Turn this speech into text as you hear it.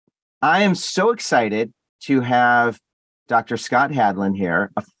I am so excited to have Dr. Scott Hadland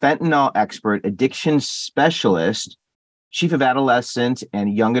here, a fentanyl expert, addiction specialist, chief of adolescent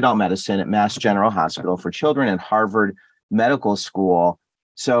and young adult medicine at Mass General Hospital for Children and Harvard Medical School.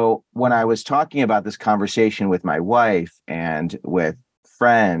 So when I was talking about this conversation with my wife and with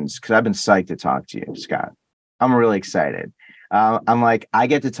friends, because I've been psyched to talk to you, Scott, I'm really excited. I'm like, I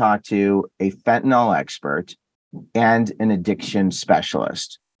get to talk to a fentanyl expert and an addiction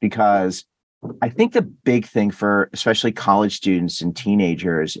specialist, because I think the big thing for especially college students and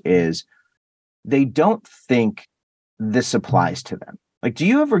teenagers is they don't think this applies to them. Like, do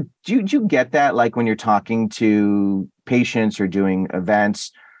you get that? Like when you're talking to patients or doing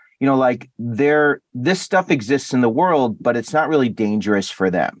events, like this stuff exists in the world, but it's not really dangerous for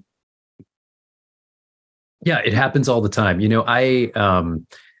them. Yeah, it happens all the time.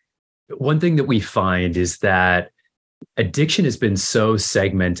 One thing that we find is that addiction has been so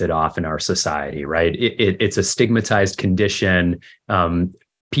segmented off in our society, right? It's a stigmatized condition.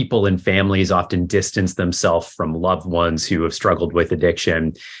 People and families often distance themselves from loved ones who have struggled with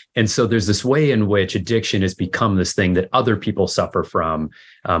addiction. And so there's this way in which addiction has become this thing that other people suffer from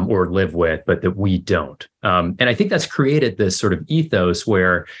or live with, but that we don't. And I think that's created this sort of ethos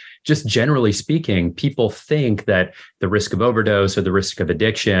where, just generally speaking, people think that the risk of overdose or the risk of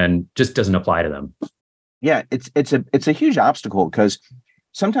addiction just doesn't apply to them. Yeah, it's a huge obstacle, because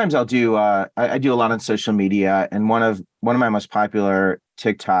sometimes I'll do I do a lot on social media, and one of my most popular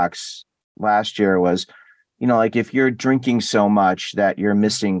TikToks last year was, like if you're drinking so much that you're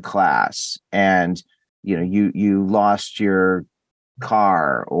missing class, and you lost your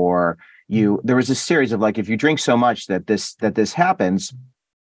car, or there was a series of like, if you drink so much that this happens,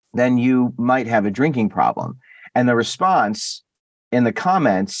 then you might have a drinking problem. And the response in the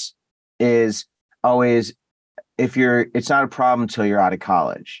comments is always, it's not a problem until you're out of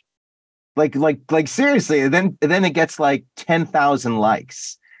college. Like seriously, and then it gets like 10,000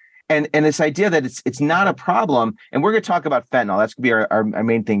 likes. And this idea that it's not a problem. And we're going to talk about fentanyl. That's going to be our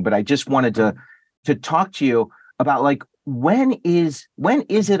main thing. But I just wanted to talk to you about, like, when is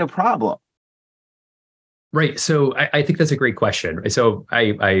it a problem? Right. So I think that's a great question. So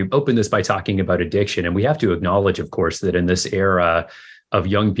I opened this by talking about addiction, and we have to acknowledge, of course, that in this era of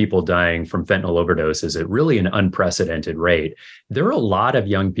young people dying from fentanyl overdoses at really an unprecedented rate, there are a lot of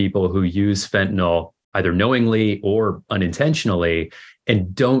young people who use fentanyl either knowingly or unintentionally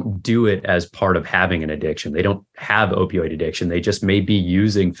and don't do it as part of having an addiction. They don't have opioid addiction. They just may be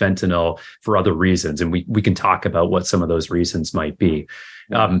using fentanyl for other reasons. And we can talk about what some of those reasons might be.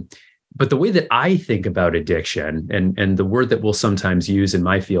 But the way that I think about addiction, and the word that we'll sometimes use in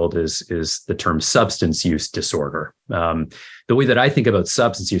my field is the term substance use disorder. The way that I think about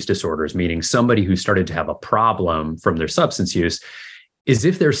substance use disorders, meaning somebody who started to have a problem from their substance use, is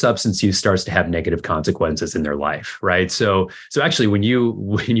if their substance use starts to have negative consequences in their life, right? So actually, when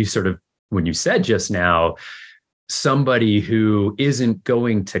you said just now, somebody who isn't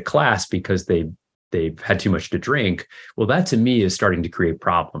going to class because they've had too much to drink, well, that to me is starting to create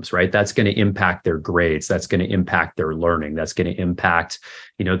problems, right? That's going to impact their grades. That's going to impact their learning. That's going to impact,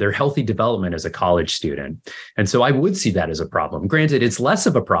 their healthy development as a college student. And so I would see that as a problem. Granted, it's less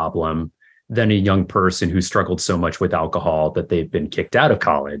of a problem than a young person who struggled so much with alcohol that they've been kicked out of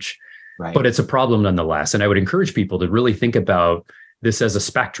college, right? But it's a problem nonetheless. And I would encourage people to really think about this as a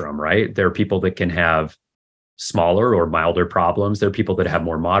spectrum, right? There are people that can have smaller or milder problems. There are people that have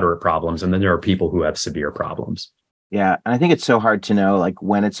more moderate problems. And then there are people who have severe problems. Yeah. And I think it's so hard to know, like,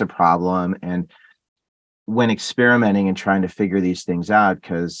 when it's a problem and when experimenting and trying to figure these things out,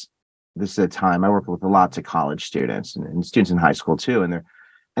 because this is a time I work with lots of college students and students in high school too.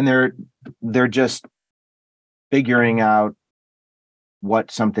 And they're just figuring out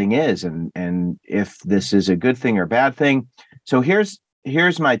what something is and if this is a good thing or bad thing. So here's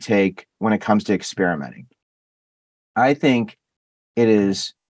my take when it comes to experimenting. I think it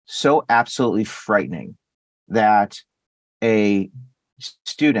is so absolutely frightening that a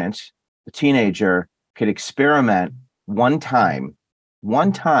student, a teenager, could experiment one time,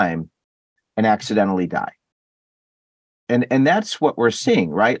 and accidentally die. And that's what we're seeing,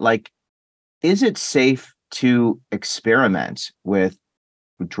 right? Like, is it safe to experiment with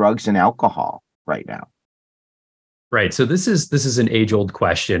drugs and alcohol right now? Right. So this is an age-old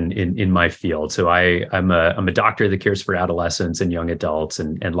question in my field. So I'm a doctor that cares for adolescents and young adults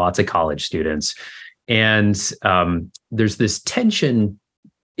and lots of college students. And there's this tension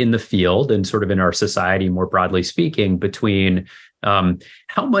in the field and sort of in our society, more broadly speaking, between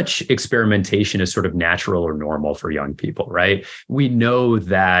How much experimentation is sort of natural or normal for young people, right? We know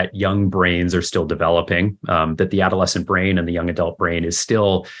that young brains are still developing, that the adolescent brain and the young adult brain is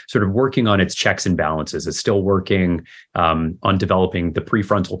still sort of working on its checks and balances. It's still working on developing the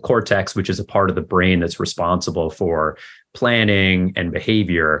prefrontal cortex, which is a part of the brain that's responsible for planning and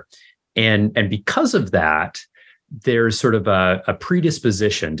behavior. And because of that, there's sort of a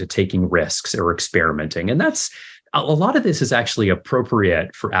predisposition to taking risks or experimenting. And that's a lot of this is actually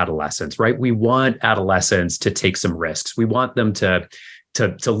appropriate for adolescents, right? We want adolescents to take some risks. We want them to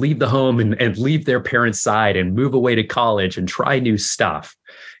leave the home and leave their parents' side and move away to college and try new stuff.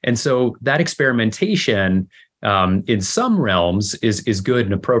 And so that experimentation in some realms is good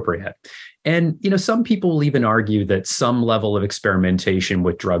and appropriate. And, some people will even argue that some level of experimentation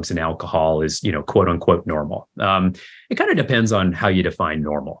with drugs and alcohol is, quote unquote, normal. It kind of depends on how you define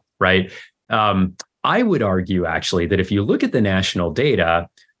normal, right? I would argue actually that if you look at the national data,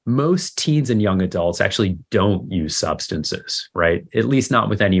 most teens and young adults actually don't use substances, right? At least not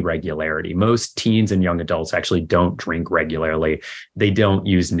with any regularity. Most teens and young adults actually don't drink regularly. They don't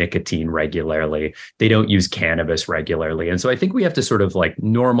use nicotine regularly. They don't use cannabis regularly. And so I think we have to sort of like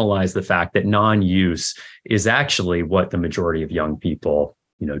normalize the fact that non-use is actually what the majority of young people,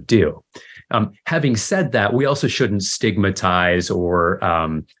 do. Having said that, we also shouldn't stigmatize or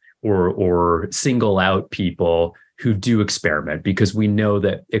single out people who do experiment, because we know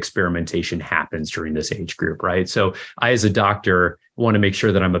that experimentation happens during this age group, right? So I, as a doctor, want to make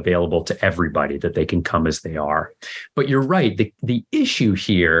sure that I'm available to everybody, that they can come as they are. But you're right. The issue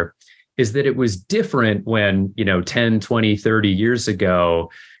here is that it was different when, 10, 20, 30 years ago.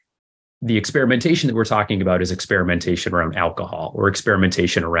 The experimentation that we're talking about is experimentation around alcohol, or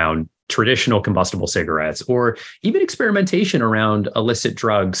experimentation around traditional combustible cigarettes, or even experimentation around illicit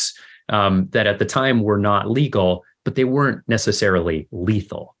drugs that at the time were not legal, but they weren't necessarily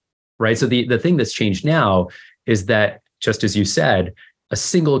lethal, right? So the thing that's changed now is that, just as you said, a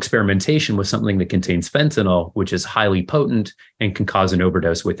single experimentation with something that contains fentanyl, which is highly potent and can cause an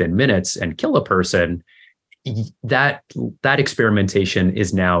overdose within minutes and kill a person, that experimentation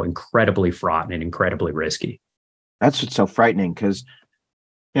is now incredibly fraught and incredibly risky. That's what's so frightening,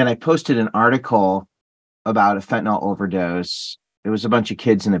 and I posted an article about a fentanyl overdose. It was a bunch of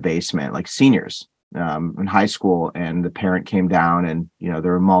kids in the basement, like seniors in high school, and the parent came down, and there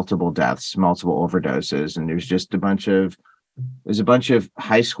were multiple deaths, multiple overdoses, and there's a bunch of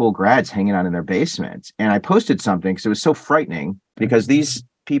high school grads hanging out in their basements. And I posted something because it was so frightening, because these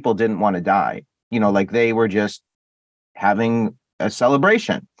people didn't want to die. Like they were just having a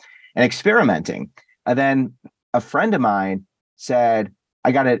celebration and experimenting. And then a friend of mine said,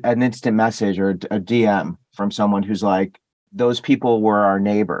 I got an instant message or a DM from someone who's like, those people were our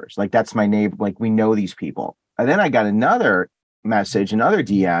neighbors. Like, that's my neighbor. Like, we know these people. And then I got another message, another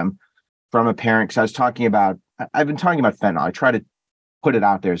DM from a parent, because I've been talking about fentanyl. I try to put it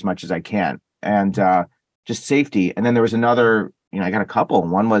out there as much as I can, and just safety. And then there was another, I got a couple.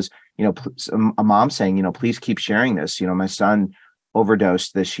 One was, a mom saying, please keep sharing this. My son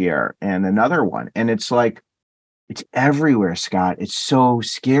overdosed this year, and another one. And it's like, it's everywhere, Scott. It's so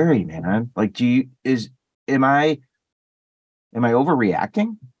scary, man. Like, am I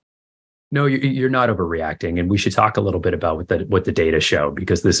overreacting? No, you're not overreacting. And we should talk a little bit about what the data show,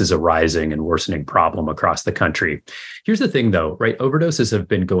 because this is a rising and worsening problem across the country. Here's the thing, though, right? Overdoses have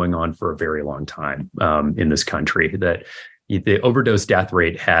been going on for a very long time in this country. That the overdose death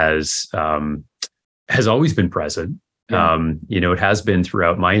rate has always been present. Yeah. It has been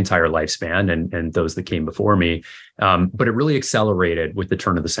throughout my entire lifespan and those that came before me. But it really accelerated with the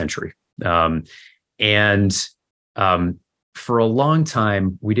turn of the century. For a long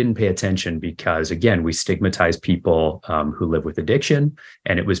time, we didn't pay attention because, again, we stigmatized people who live with addiction,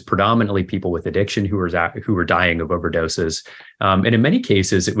 and it was predominantly people with addiction who were dying of overdoses. And in many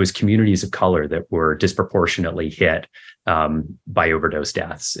cases, it was communities of color that were disproportionately hit by overdose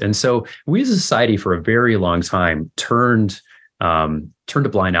deaths. And so we as a society for a very long time turned a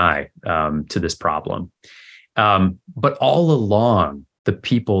blind eye to this problem. But all along, the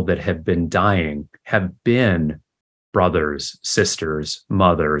people that have been dying have been brothers, sisters,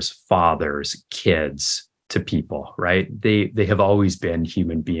 mothers, fathers, kids to people, right? They have always been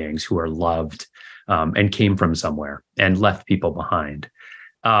human beings who are loved and came from somewhere and left people behind.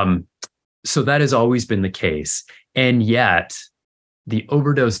 So that has always been the case. And yet the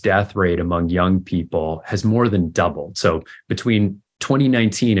overdose death rate among young people has more than doubled. So between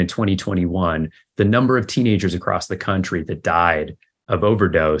 2019 and 2021, the number of teenagers across the country that died of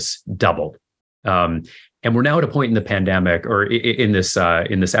overdose doubled. And we're now at a point in the pandemic, or in this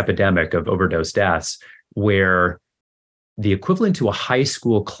epidemic of overdose deaths, where the equivalent to a high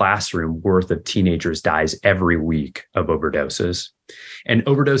school classroom worth of teenagers dies every week of overdoses. And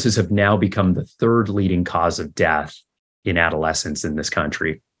overdoses have now become the third leading cause of death in adolescents in this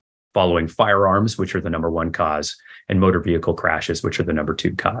country, following firearms, which are the number one cause, and motor vehicle crashes, which are the number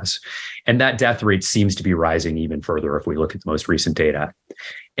two cause. And that death rate seems to be rising even further if we look at the most recent data.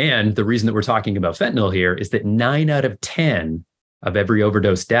 And the reason that we're talking about fentanyl here is that 9 out of 10 of every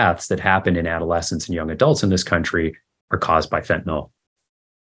overdose deaths that happen in adolescents and young adults in this country are caused by fentanyl.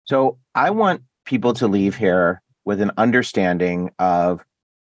 So I want people to leave here with an understanding of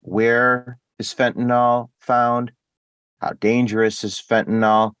where is fentanyl found, how dangerous is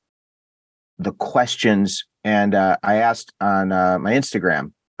fentanyl, the questions. And I asked on my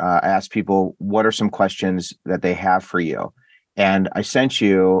Instagram, I asked people, what are some questions that they have for you? And I sent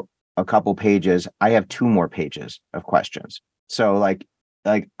you a couple pages. I have 2 more pages of questions. So like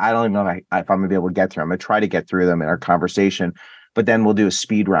I don't even know if I'm going to be able to get through them. I'm going to try to get through them in our conversation, but then we'll do a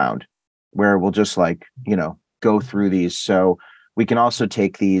speed round where we'll just go through these. So we can also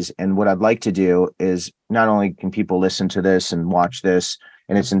take these. And what I'd like to do is not only can people listen to this and watch this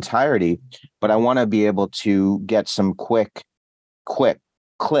in its entirety, but I want to be able to get some quick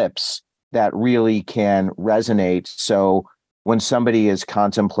clips that really can resonate. So when somebody is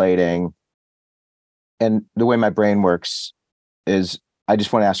contemplating, and the way my brain works is, I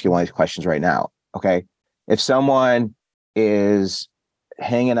just want to ask you one of these questions right now. Okay. If someone is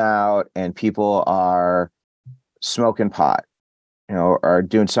hanging out and people are smoking pot, or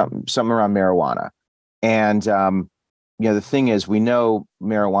doing something around marijuana. And, the thing is, we know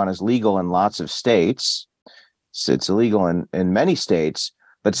marijuana is legal in lots of states. So it's illegal in many states,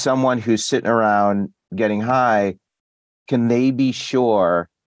 but someone who's sitting around getting high, can they be sure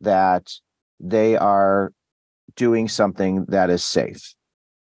that they are doing something that is safe?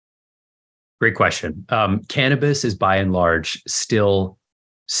 Great question. Cannabis is by and large still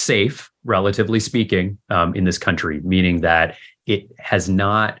safe, relatively speaking, in this country, meaning that it has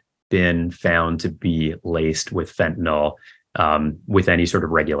not been found to be laced with fentanyl with any sort of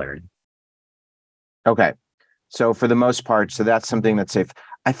regularity. Okay. So for the most part, so that's something that's safe.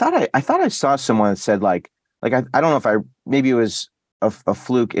 I thought I saw someone that said I don't know if maybe it was a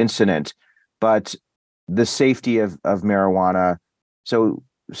fluke incident, but the safety of marijuana. So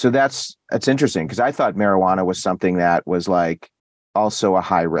that's interesting, because I thought marijuana was something that was also a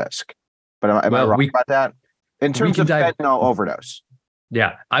high risk. But am I wrong about that? In terms of fentanyl overdose.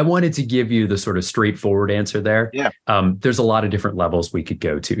 Yeah, I wanted to give you the sort of straightforward answer there. Yeah. There's a lot of different levels we could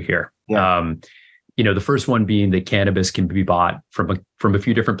go to here. Yeah. The first one being that cannabis can be bought from a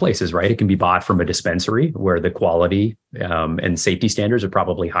few different places, right? It can be bought from a dispensary where the quality and safety standards are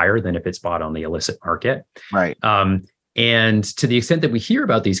probably higher than if it's bought on the illicit market. Right. And to the extent that we hear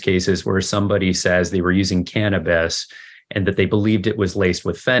about these cases where somebody says they were using cannabis and that they believed it was laced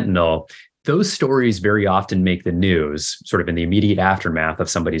with fentanyl, those stories very often make the news sort of in the immediate aftermath of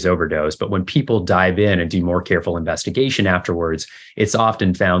somebody's overdose. But when people dive in and do more careful investigation afterwards, it's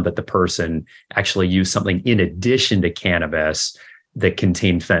often found that the person actually used something in addition to cannabis that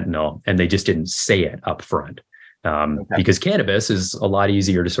contained fentanyl, and they just didn't say it up front. Because cannabis is a lot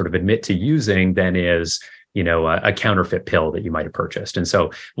easier to sort of admit to using than is a counterfeit pill that you might have purchased. And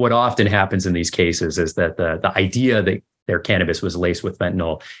so what often happens in these cases is that the idea that their cannabis was laced with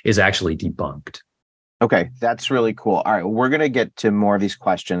fentanyl is actually debunked. Okay, that's really cool. All right, we're going to get to more of these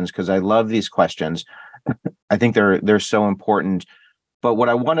questions because I love these questions. I think they're so important. But what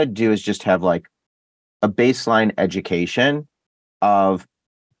I want to do is just have a baseline education of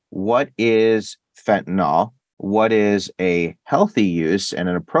what is fentanyl, what is a healthy use and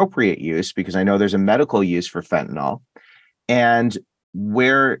an appropriate use, because I know there's a medical use for fentanyl, and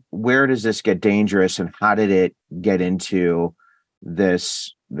where does this get dangerous, and how did it get into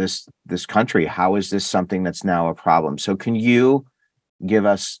this country? How is this something that's now a problem? So can you give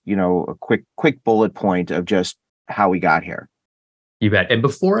us, a quick bullet point of just how we got here? You bet. And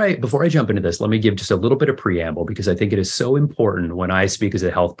before I jump into this, let me give just a little bit of preamble, because I think it is so important when I speak as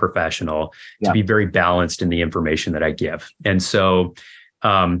a health professional to be very balanced in the information that I give. And so,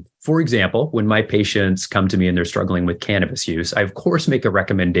 for example, when my patients come to me and they're struggling with cannabis use, I of course make a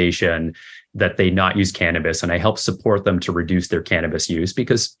recommendation that they not use cannabis, and I help support them to reduce their cannabis use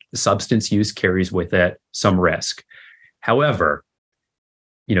because substance use carries with it some risk. However,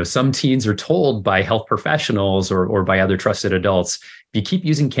 some teens are told by health professionals or by other trusted adults, if you keep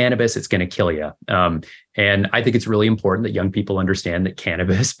using cannabis, it's going to kill you. And I think it's really important that young people understand that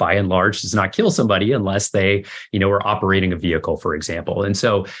cannabis, by and large, does not kill somebody unless they, are operating a vehicle, for example. And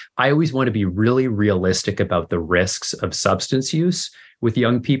so I always want to be really realistic about the risks of substance use with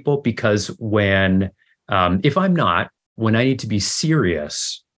young people, because if I'm not when I need to be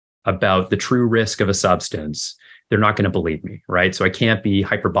serious about the true risk of a substance, they're not going to believe me, right? So I can't be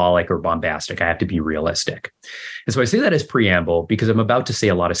hyperbolic or bombastic. I have to be realistic. And so I say that as preamble because I'm about to say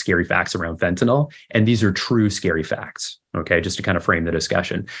a lot of scary facts around fentanyl, and these are true scary facts, okay, just to kind of frame the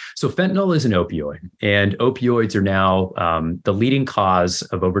discussion. So fentanyl is an opioid, and opioids are now the leading cause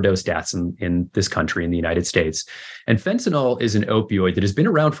of overdose deaths in this country, in the United States. And fentanyl is an opioid that has been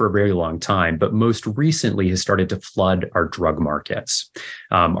around for a very long time, but most recently has started to flood our drug markets,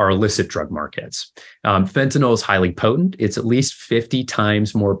 our illicit drug markets. Fentanyl is highly potent. It's at least 50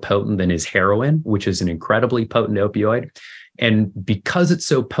 times more potent than is heroin, which is an incredibly potent opioid. And because it's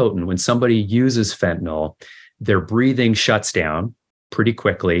so potent, when somebody uses fentanyl, their breathing shuts down pretty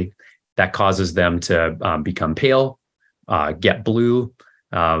quickly. That causes them to become pale, get blue,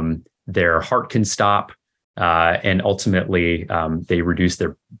 their heart can stop, and ultimately they reduce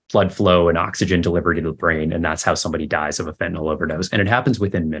their blood flow and oxygen delivery to the brain. And that's how somebody dies of a fentanyl overdose. And it happens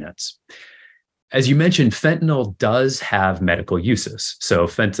within minutes. As you mentioned, fentanyl does have medical uses. So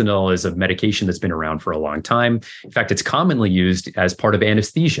fentanyl is a medication that's been around for a long time. In fact, it's commonly used as part of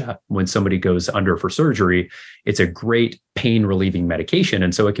anesthesia when somebody goes under for surgery. It's a great pain relieving medication.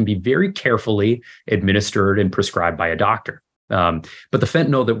 And so it can be very carefully administered and prescribed by a doctor. But the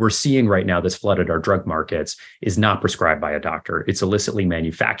fentanyl that we're seeing right now that's flooded our drug markets is not prescribed by a doctor. It's illicitly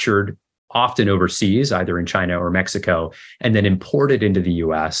manufactured, often overseas, either in China or Mexico, and then imported into the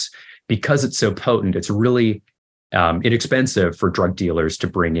US. Because it's so potent, it's really inexpensive for drug dealers to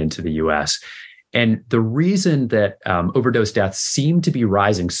bring into the US. And the reason that overdose deaths seem to be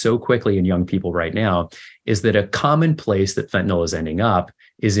rising so quickly in young people right now is that a common place that fentanyl is ending up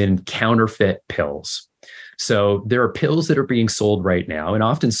is in counterfeit pills. So there are pills that are being sold right now and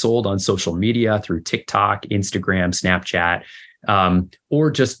often sold on social media through TikTok, Instagram, Snapchat, or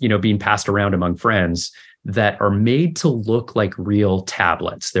just being passed around among friends that are made to look like real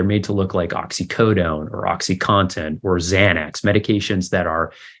tablets. They're made to look like oxycodone or OxyContin or Xanax, medications that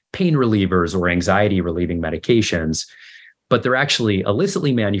are pain relievers or anxiety relieving medications, but they're actually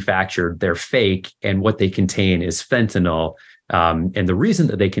illicitly manufactured. They're fake. And what they contain is fentanyl. And the reason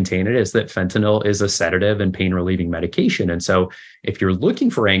that they contain it is that fentanyl is a sedative and pain relieving medication. And so if you're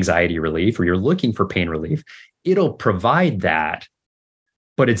looking for anxiety relief or you're looking for pain relief, it'll provide that.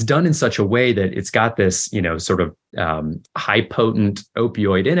 But it's done in such a way that it's got this, sort of high potent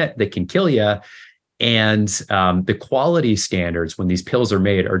opioid in it that can kill you. And the quality standards when these pills are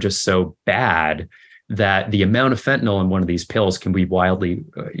made are just so bad that the amount of fentanyl in one of these pills can be wildly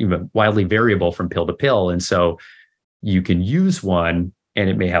variable from pill to pill. And so you can use one and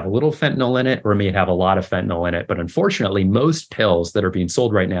it may have a little fentanyl in it or it may have a lot of fentanyl in it. But unfortunately, most pills that are being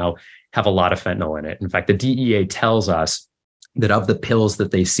sold right now have a lot of fentanyl in it. In fact, the DEA tells us that of the pills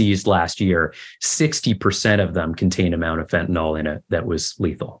that they seized last year, 60% of them contain amount of fentanyl in it that was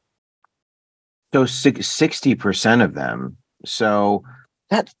lethal. So 60% of them. So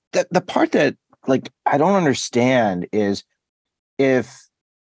that the part that I don't understand is if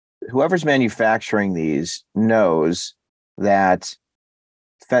whoever's manufacturing these knows that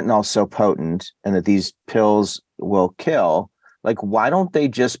fentanyl is so potent and that these pills will kill, why don't they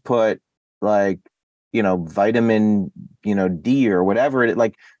just put vitamin, D or whatever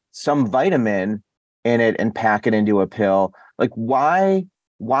some vitamin in it and pack it into a pill? Why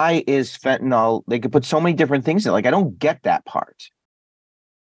is fentanyl, they could put so many different things in it. I don't get that part.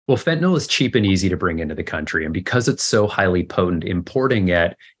 Well, fentanyl is cheap and easy to bring into the country. And because it's so highly potent, importing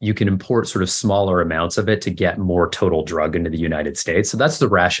it, you can import sort of smaller amounts of it to get more total drug into the United States. So that's the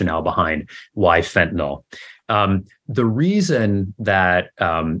rationale behind why fentanyl. The reason that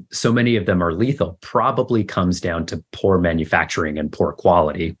so many of them are lethal probably comes down to poor manufacturing and poor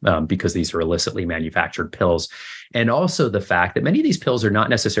quality, because these are illicitly manufactured pills. And also the fact that many of these pills are not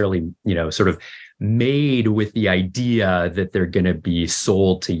necessarily, sort of made with the idea that they're going to be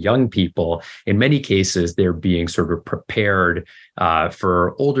sold to young people. In many cases, they're being sort of prepared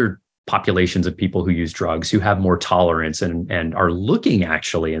for older populations of people who use drugs, who have more tolerance and are looking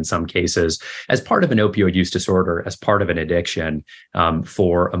actually in some cases as part of an opioid use disorder, as part of an addiction,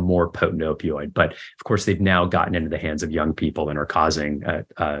 for a more potent opioid. But of course, they've now gotten into the hands of young people and are causing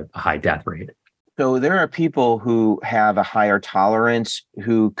a high death rate. So there are people who have a higher tolerance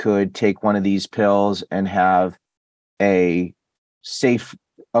who could take one of these pills and have a safer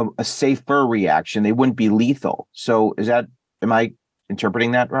reaction. They wouldn't be lethal. So am I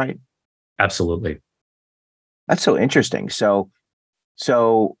interpreting that right? Absolutely. That's so interesting. So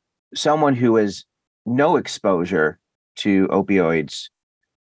someone who has no exposure to opioids,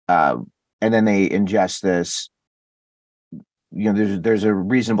 and then they ingest this, there's a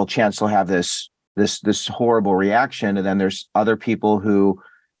reasonable chance they'll have this this horrible reaction. And then there's other people who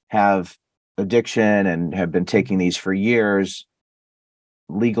have addiction and have been taking these for years,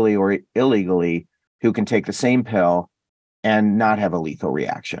 legally or illegally, who can take the same pill and not have a lethal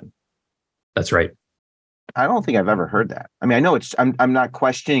reaction. That's right. I don't think I've ever heard that. I mean, I know I'm not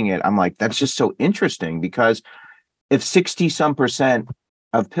questioning it. I'm like, that's just so interesting, because if 60 some percent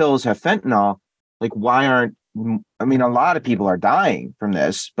of pills have fentanyl, like, why aren't, I mean, a lot of people are dying from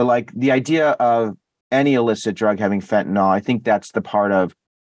this, but like the idea of any illicit drug having fentanyl, I think that's the part of,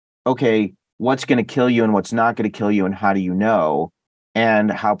 okay, what's going to kill you and what's not going to kill you, and how do you know, and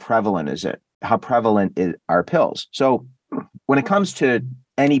how prevalent is it? How prevalent are pills? So when it comes to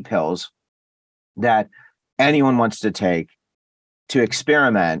any pills that anyone wants to take to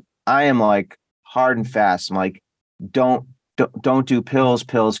experiment, I am like hard and fast. I'm like, don't do pills.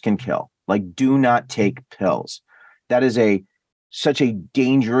 Pills can kill. Like, do not take pills. That is such a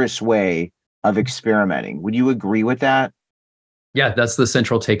dangerous way of experimenting. Would you agree with that? Yeah, that's the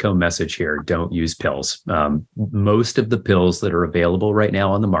central take-home message here. Don't use pills. Most of the pills that are available right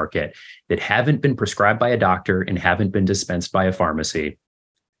now on the market that haven't been prescribed by a doctor and haven't been dispensed by a pharmacy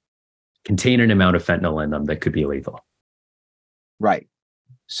contain an amount of fentanyl in them that could be lethal. Right.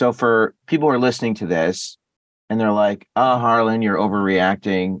 So for people who are listening to this and they're like, oh, Harlan, you're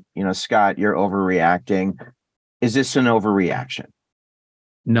overreacting. Scott, you're overreacting. Is this an overreaction?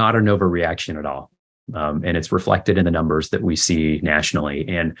 Not an overreaction at all. And it's reflected in the numbers that we see nationally.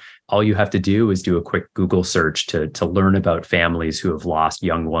 And all you have to do is do a quick Google search to learn about families who have lost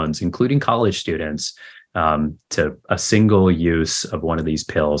young ones, including college students, to a single use of one of these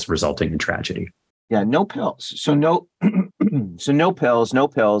pills, resulting in tragedy. Yeah, no pills. So no, so no pills, no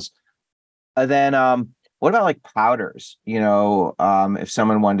pills. Then what about like powders? If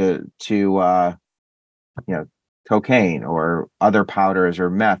someone wanted to cocaine or other powders or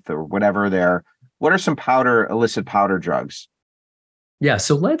meth or whatever what are some illicit powder drugs? Yeah,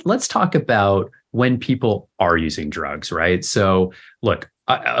 so let's talk about when people are using drugs, right? So look,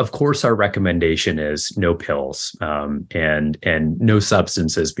 of course, our recommendation is no pills and no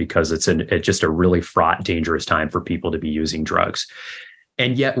substances, because it's just a really fraught, dangerous time for people to be using drugs.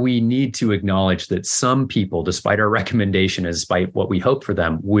 And yet we need to acknowledge that some people, despite our recommendation, despite what we hope for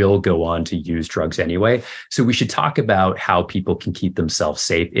them, will go on to use drugs anyway. So we should talk about how people can keep themselves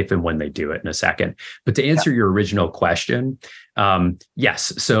safe if and when they do it in a second. But to answer your original question,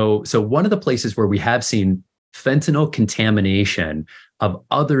 yes. So one of the places where we have seen fentanyl contamination of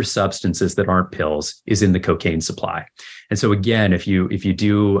other substances that aren't pills is in the cocaine supply. And so again, if you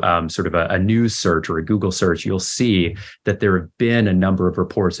do sort of a news search or a Google search, you'll see that there have been a number of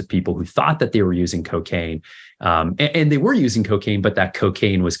reports of people who thought that they were using cocaine, and they were using cocaine, but that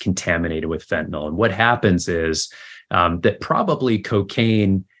cocaine was contaminated with fentanyl. And what happens is that probably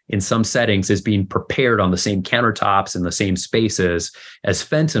cocaine in some settings is being prepared on the same countertops in the same spaces as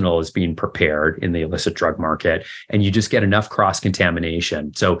fentanyl is being prepared in the illicit drug market. And you just get enough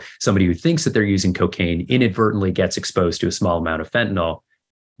cross-contamination. So somebody who thinks that they're using cocaine inadvertently gets exposed to a small amount of fentanyl.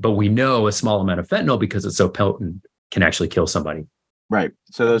 But we know a small amount of fentanyl, because it's so potent, can actually kill somebody. Right.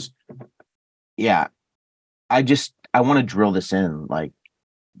 So I want to drill this in, like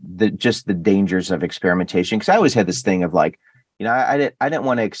the dangers of experimentation. Because I always had this thing of like, I didn't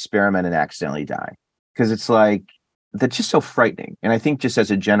want to experiment and accidentally die, because it's like, that's just so frightening. And I think just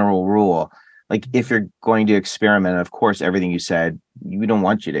as a general rule, like if you're going to experiment, of course, everything you said, we don't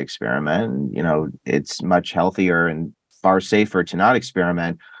want you to experiment. It's much healthier and far safer to not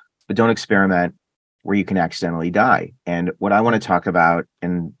experiment, but don't experiment where you can accidentally die. And what I want to talk about,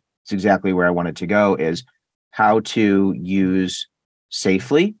 and it's exactly where I wanted to go, is how to use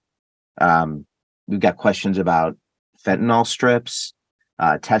safely. We've got questions about fentanyl strips,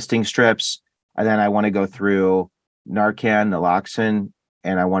 testing strips. And then I want to go through Narcan, naloxone,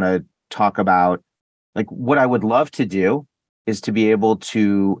 and I want to talk about, like, what I would love to do is to be able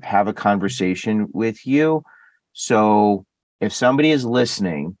to have a conversation with you. So if somebody is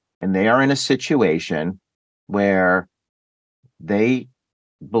listening and they are in a situation where they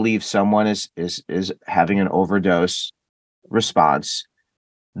believe someone is having an overdose response,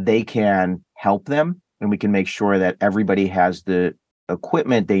 they can help them, and we can make sure that everybody has the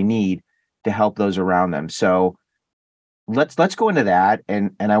equipment they need to help those around them. So let's go into that.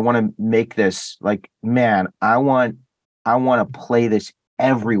 And I want to make this like, man, I want to play this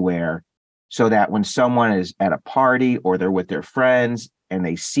everywhere, so that when someone is at a party or they're with their friends and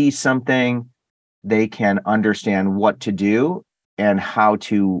they see something, they can understand what to do and how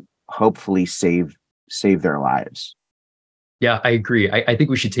to hopefully save their lives. Yeah, I agree. I think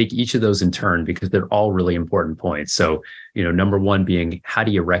we should take each of those in turn because they're all really important points. So, number one being, how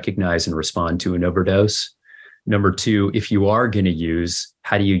do you recognize and respond to an overdose? Number two, if you are going to use,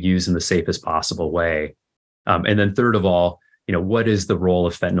 how do you use in the safest possible way? And then third of all, what is the role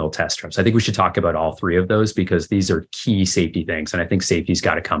of fentanyl test strips? I think we should talk about all three of those because these are key safety things. And I think safety's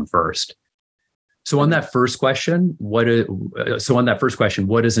got to come first. So on that first question, what does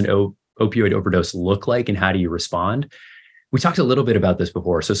an opioid overdose look like and how do you respond? We talked a little bit about this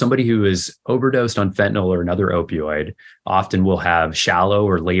before. So somebody who is overdosed on fentanyl or another opioid often will have shallow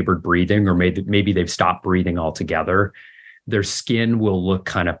or labored breathing, or maybe they've stopped breathing altogether. Their skin will look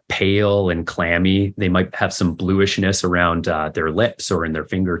kind of pale and clammy. They might have some bluishness around their lips or in their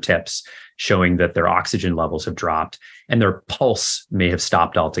fingertips, showing that their oxygen levels have dropped, and their pulse may have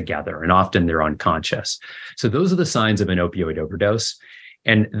stopped altogether. And often they're unconscious. So those are the signs of an opioid overdose.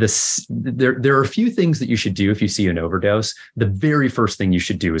 And there are a few things that you should do if you see an overdose. The very first thing you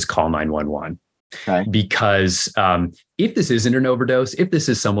should do is call 911. Okay. Because if this isn't an overdose, if this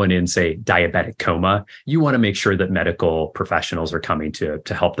is someone in, say, diabetic coma, you want to make sure that medical professionals are coming to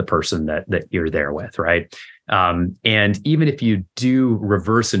help the person that you're there with, right? And even if you do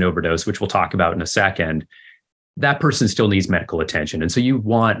reverse an overdose, which we'll talk about in a second, that person still needs medical attention. And so you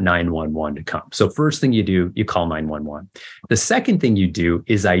want 911 to come. So first thing you do, you call 911. The second thing you do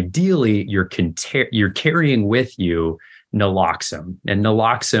is ideally you're carrying with you naloxone. And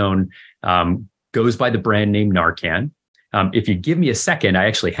naloxone goes by the brand name Narcan. If you give me a second, I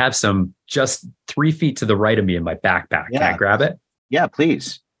actually have some just 3 feet to the right of me in my backpack. Yeah. Can I grab it? Yeah,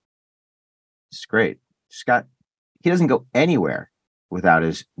 please. It's great. Scott, he doesn't go anywhere without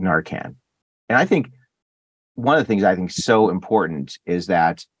his Narcan. And I think one of the things I think is so important is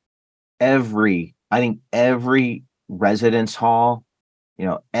that every residence hall,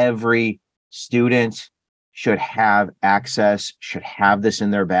 every student should have access, should have this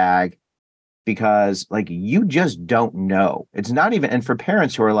in their bag, because you just don't know. It's not even, and for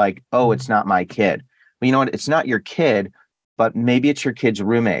parents who are like, oh, it's not my kid. Well, you know what? It's not your kid, but maybe it's your kid's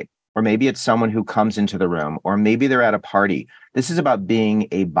roommate, or maybe it's someone who comes into the room, or maybe they're at a party. This is about being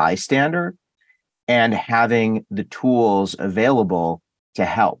a bystander and having the tools available to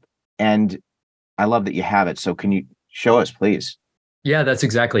help. And I love that you have it. So can you show us, please? Yeah, that's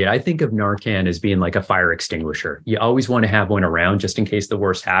exactly it. I think of Narcan as being like a fire extinguisher. You always want to have one around just in case the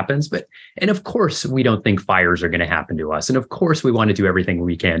worst happens. And of course, we don't think fires are going to happen to us. And of course, we want to do everything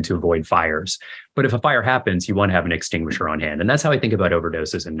we can to avoid fires. But if a fire happens, you want to have an extinguisher on hand. And that's how I think about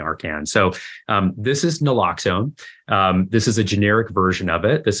overdoses in Narcan. So this is naloxone. This is a generic version of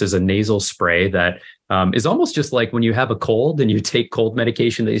it. This is a nasal spray that is almost just like when you have a cold and you take cold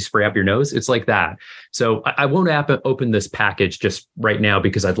medication that you spray up your nose. It's like that. So I won't open this package just right now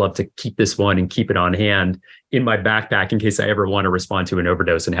because I'd love to keep this one and keep it on hand in my backpack in case I ever want to respond to an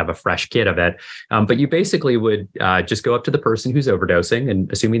overdose and have a fresh kit of it. But you basically would just go up to the person who's overdosing,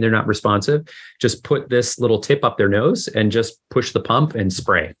 and assuming they're not responsive, just put this little tip up their nose and just push the pump and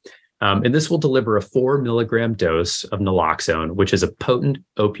spray. And this will deliver a 4 milligram dose of naloxone, which is a potent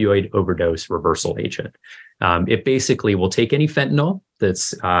opioid overdose reversal agent. It basically will take any fentanyl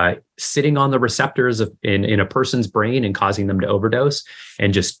that's sitting on the receptors in a person's brain and causing them to overdose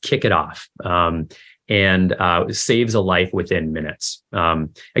and just kick it off. And saves a life within minutes.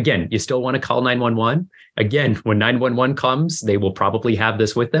 Again, you still want to call 911. Again, when 911 comes, they will probably have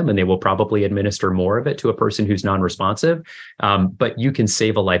this with them and they will probably administer more of it to a person who's non-responsive. But you can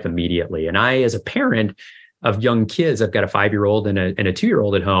save a life immediately. And I, as a parent of young kids, I've got a 5-year-old and a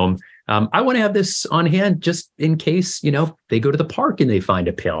 2-year-old at home. I want to have this on hand just in case, they go to the park and they find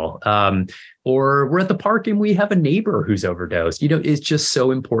a pill. Or we're at the park and we have a neighbor who's overdosed. It's just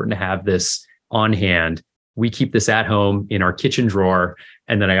so important to have this on hand. We keep this at home in our kitchen drawer.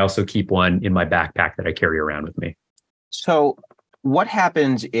 And then I also keep one in my backpack that I carry around with me. So what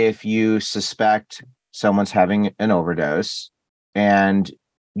happens if you suspect someone's having an overdose and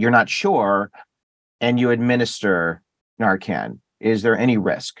you're not sure and you administer Narcan? Is there any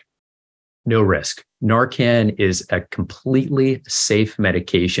risk? No risk. Narcan is a completely safe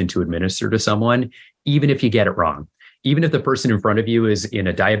medication to administer to someone, even if you get it wrong. Even if the person in front of you is in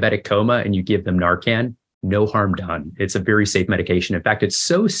a diabetic coma and you give them Narcan, no harm done. It's a very safe medication. In fact, it's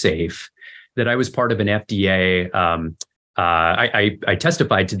so safe that I was part of an FDA. I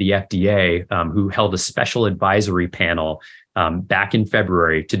testified to the FDA, who held a special advisory panel back in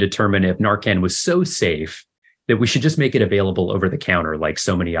February to determine if Narcan was so safe that we should just make it available over the counter like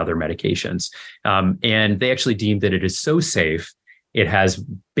so many other medications. And they actually deemed that it is so safe. It has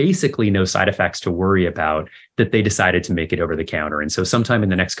basically no side effects to worry about, that they decided to make it over the counter. And so sometime in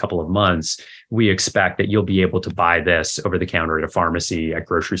the next couple of months, we expect that you'll be able to buy this over the counter at a pharmacy, at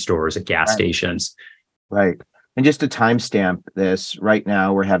grocery stores, at gas stations. Right. And just to timestamp this, right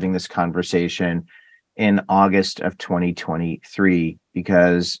now we're having this conversation in August of 2023,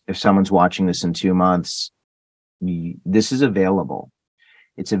 because if someone's watching this in 2 months, this is available.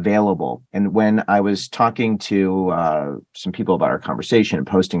 It's available. And when I was talking to some people about our conversation and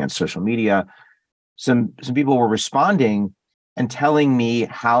posting on social media, some people were responding and telling me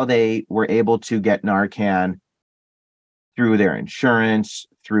how they were able to get Narcan through their insurance,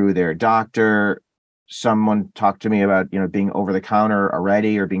 through their doctor. Someone talked to me about, being over the counter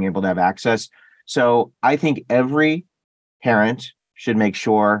already or being able to have access. So I think every parent should make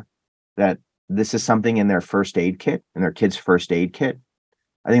sure that this is something in their first aid kit, in their kid's first aid kit.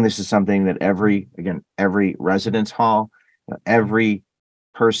 I think this is something that every residence hall, every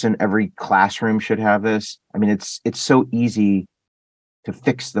person, every classroom should have this. I mean, it's so easy to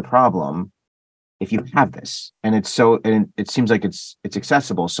fix the problem if you have this, and it seems like it's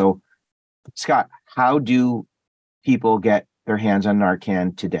accessible. So, Scott, how do people get their hands on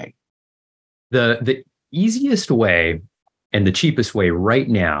Narcan today? The easiest way and the cheapest way right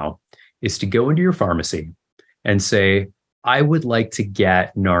now is to go into your pharmacy and say, I would like to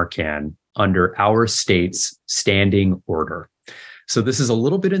get Narcan under our state's standing order. So this is a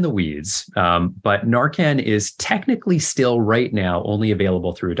little bit in the weeds, but Narcan is technically still right now only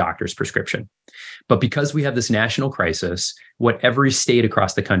available through a doctor's prescription. But because we have this national crisis, what every state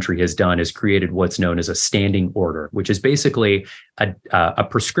across the country has done is created what's known as a standing order, which is basically a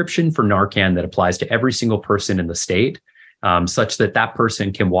prescription for Narcan that applies to every single person in the state, such that that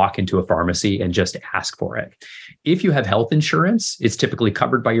person can walk into a pharmacy and just ask for it. If you have health insurance, it's typically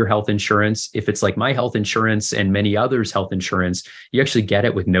covered by your health insurance. If it's like my health insurance and many others' health insurance, you actually get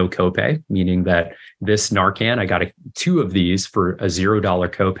it with no copay, meaning that this Narcan, I got 2 of these for a $0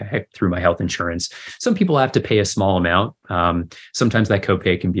 copay through my health insurance. Some people have to pay a small amount. Sometimes that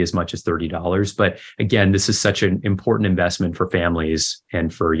copay can be as much as $30. But again, this is such an important investment for families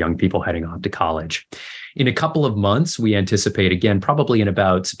and for young people heading off to college. In a couple of months, we anticipate, again, probably in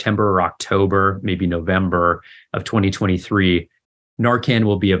about September or October, maybe November of 2023, Narcan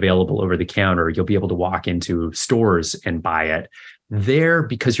will be available over the counter. You'll be able to walk into stores and buy it. There,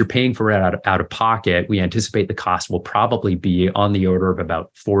 because you're paying for it out of pocket, we anticipate the cost will probably be on the order of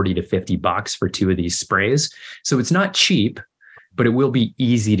about $40 to $50 for 2 of these sprays. So it's not cheap, but it will be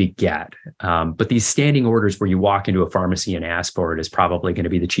easy to get. But these standing orders where you walk into a pharmacy and ask for it is probably going to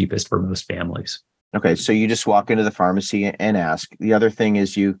be the cheapest for most families. Okay, so you just walk into the pharmacy and ask. The other thing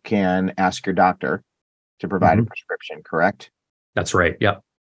is you can ask your doctor to provide a prescription, correct? That's right. Yep.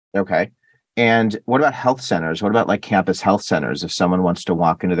 Okay. And what about health centers? What about like campus health centers? If someone wants to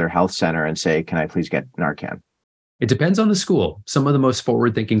walk into their health center and say, can I please get Narcan? It depends on the school. Some of the most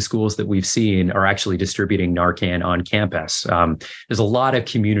forward-thinking schools that we've seen are actually distributing Narcan on campus. There's a lot of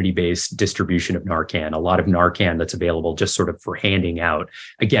community-based distribution of Narcan, a lot of Narcan that's available just sort of for handing out.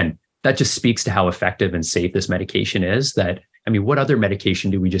 Again, that just speaks to how effective and safe this medication is. What other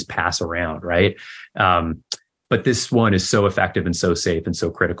medication do we just pass around, right? But this one is so effective and so safe and so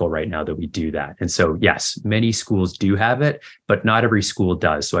critical right now that we do that. And so, yes, many schools do have it, but not every school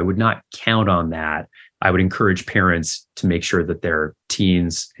does. So I would not count on that. I would encourage parents to make sure that their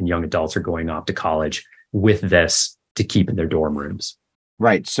teens and young adults are going off to college with this to keep in their dorm rooms.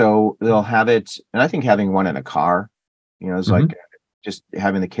 Right. So they'll have it. And I think having one in a car, is like just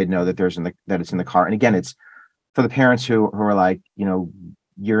having the kid know that that it's in the car. And again, it's for the parents who are like,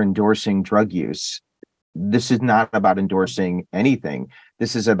 you're endorsing drug use. This is not about endorsing anything.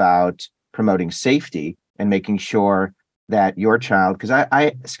 This is about promoting safety and making sure that your child, because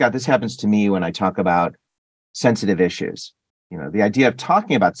Scott, this happens to me when I talk about sensitive issues. The idea of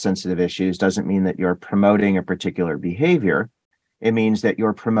talking about sensitive issues doesn't mean that you're promoting a particular behavior. It means that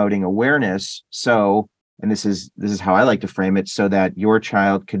you're promoting awareness. So, and this is how I like to frame it, so that your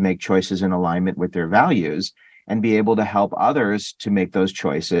child could make choices in alignment with their values and be able to help others to make those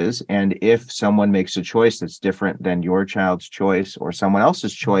choices. And if someone makes a choice that's different than your child's choice or someone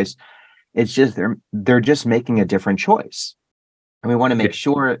else's choice, it's just they're just making a different choice. And we want to make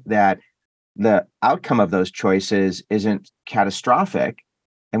sure that the outcome of those choices isn't catastrophic.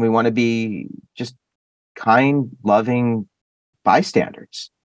 And we want to be just kind, loving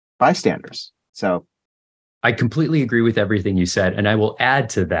bystanders. So I completely agree with everything you said. And I will add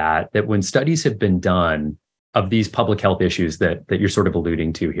to that when studies have been done of these public health issues that you're sort of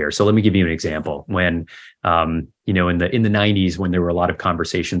alluding to here. So let me give you an example. When, in the 90s, when there were a lot of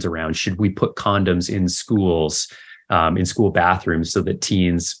conversations around, should we put condoms in schools? in school bathrooms so that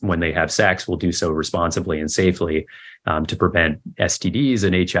teens, when they have sex, will do so responsibly and safely to prevent STDs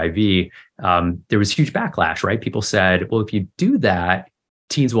and HIV. There was huge backlash, right? People said, well, if you do that,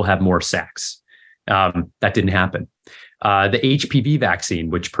 teens will have more sex. That didn't happen. The HPV vaccine,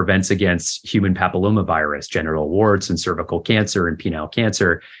 which prevents against human papillomavirus, genital warts, and cervical cancer and penile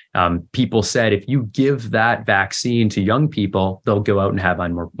cancer, people said if you give that vaccine to young people, they'll go out and have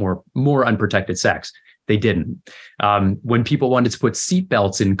more unprotected sex. They didn't. When people wanted to put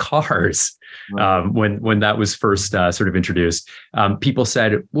seatbelts in cars, when that was first sort of introduced, people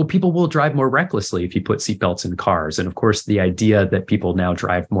said, well, people will drive more recklessly if you put seatbelts in cars. And of course, the idea that people now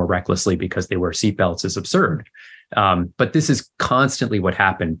drive more recklessly because they wear seatbelts is absurd. But this is constantly what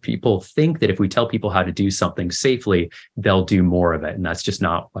happened. People think that if we tell people how to do something safely, they'll do more of it. And that's just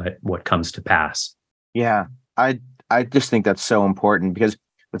not what comes to pass. Yeah, I just think that's so important, because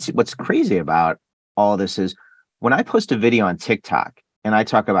what's crazy about all this is when I post a video on TikTok and I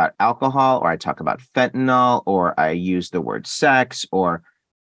talk about alcohol, or I talk about fentanyl, or I use the word sex, or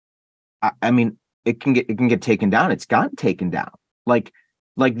I mean, it can get taken down. It's gotten taken down. Like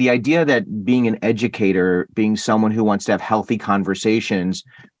the idea that being an educator, being someone who wants to have healthy conversations,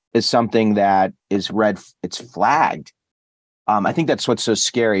 is something that is it's flagged. I think that's what's so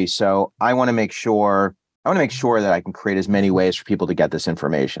scary. So I want to make sure that I can create as many ways for people to get this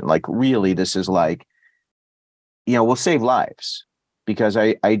information. Like, really, this is like, we'll save lives, because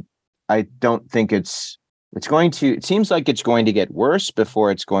I don't think it seems like it's going to get worse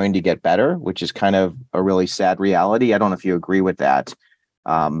before it's going to get better, which is kind of a really sad reality. I don't know if you agree with that.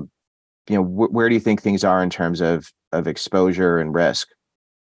 Where do you think things are in terms of exposure and risk?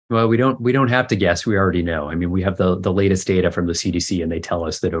 Well, we don't have to guess. We already know. I mean, we have the latest data from the CDC, and they tell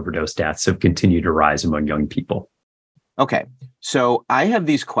us that overdose deaths have continued to rise among young people. Okay. So I have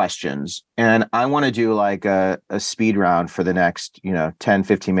these questions, and I want to do like a speed round for the next, 10,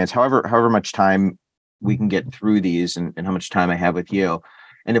 15 minutes, however much time we can get through these, and how much time I have with you.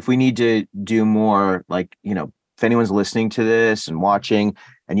 And if we need to do more, like, if anyone's listening to this and watching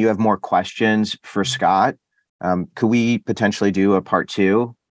and you have more questions for Scott, could we potentially do a part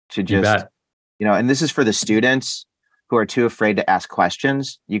 2 to just, and this is for the students who are too afraid to ask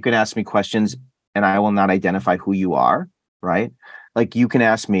questions. You can ask me questions and I will not identify who you are, right? Like, you can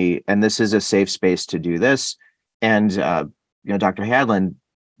ask me, and this is a safe space to do this. And, Dr. Hadland,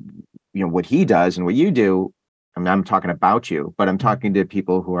 what he does and what you do, I mean, I'm talking about you, but I'm talking to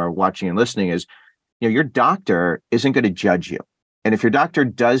people who are watching and listening, is, your doctor isn't going to judge you. And if your doctor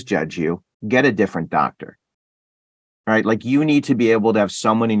does judge you, get a different doctor, right? Like, you need to be able to have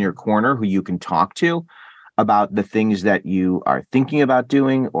someone in your corner who you can talk to about the things that you are thinking about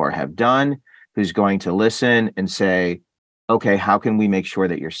doing or have done, who's going to listen and say, okay, how can we make sure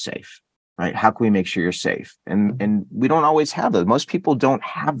that you're safe, right? How can we make sure you're safe? And we don't always have those. Most people don't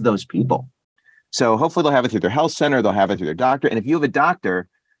have those people. So hopefully they'll have it through their health center. They'll have it through their doctor. And if you have a doctor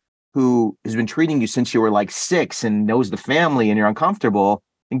who has been treating you since you were like 6 and knows the family, and you're uncomfortable,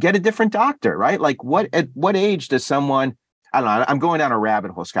 and get a different doctor, right? Like, at what age does someone, I don't know, I'm going down a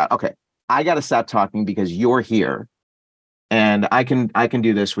rabbit hole, Scott. Okay, I got to stop talking because you're here, and I can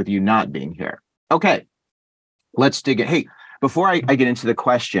do this with you not being here. Okay, let's dig in. Hey, before I get into the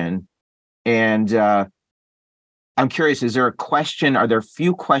question, and I'm curious, is there a question? Are there a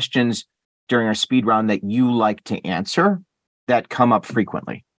few questions during our speed round that you like to answer that come up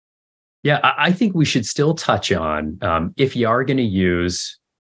frequently? Yeah, I think we should still touch on, if you are going to use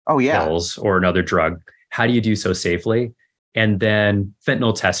pills or another drug, how do you do so safely? And then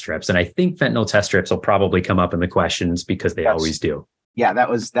fentanyl test strips. And I think fentanyl test strips will probably come up in the questions, because they always do. Yeah, that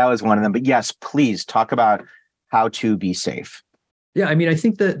was one of them. But yes, please talk about how to be safe. Yeah, I mean, I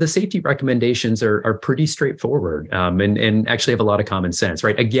think the safety recommendations are pretty straightforward, and actually have a lot of common sense,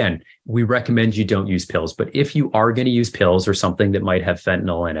 right? Again, we recommend you don't use pills, but if you are going to use pills or something that might have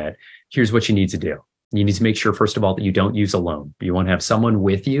fentanyl in it, here's what you need to do. You need to make sure, first of all, that you don't use alone. You want to have someone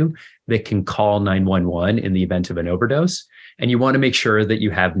with you that can call 911 in the event of an overdose. And you want to make sure that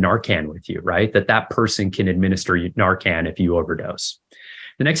you have Narcan with you, right? That person can administer Narcan if you overdose.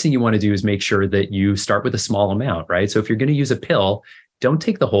 The next thing you want to do is make sure that you start with a small amount, right? So if you're going to use a pill, don't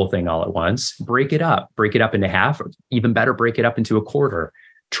take the whole thing all at once. Break it up into half, or even better, break it up into a quarter.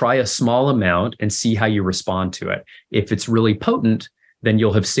 Try a small amount and see how you respond to it. If it's really potent, then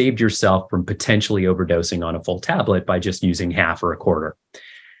you'll have saved yourself from potentially overdosing on a full tablet by just using half or a quarter.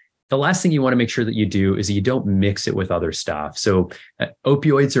 The last thing you want to make sure that you do is you don't mix it with other stuff. So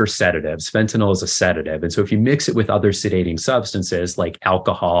opioids are sedatives. Fentanyl is a sedative. And so if you mix it with other sedating substances like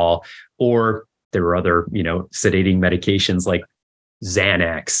alcohol, or there are other, sedating medications like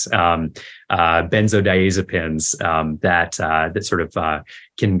Xanax, benzodiazepines that sort of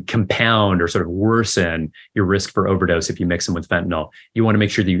can compound or sort of worsen your risk for overdose if you mix them with fentanyl. You want to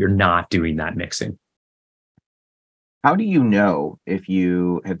make sure that you're not doing that mixing. How do you know if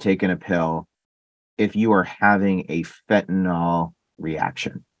you have taken a pill if you are having a fentanyl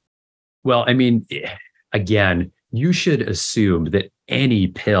reaction? Well, I mean, again, you should assume that any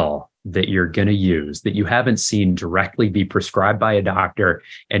pill that you're going to use that you haven't seen directly be prescribed by a doctor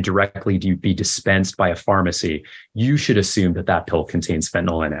and directly be dispensed by a pharmacy, you should assume that that pill contains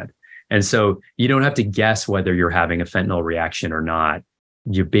fentanyl in it. And so you don't have to guess whether you're having a fentanyl reaction or not.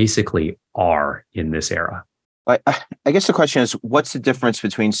 You basically are in this era. I guess the question is, what's the difference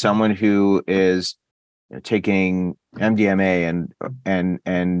between someone who is taking MDMA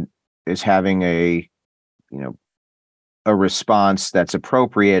and is having a response that's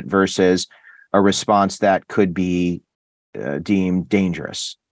appropriate versus a response that could be deemed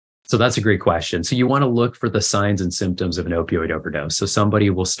dangerous? So that's a great question. So you want to look for the signs and symptoms of an opioid overdose. So somebody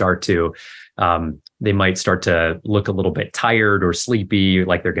will start to, they might start to look a little bit tired or sleepy,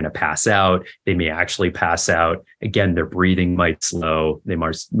 like they're going to pass out. They may actually pass out. Again, their breathing might slow. They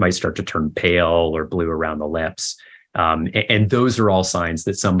might start to turn pale or blue around the lips. And those are all signs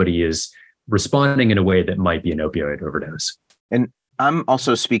that somebody is responding in a way that might be an opioid overdose. And I'm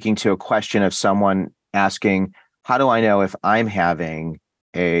also speaking to a question of someone asking, how do I know if I'm having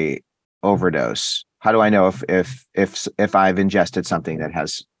a overdose? How do I know if I've ingested something that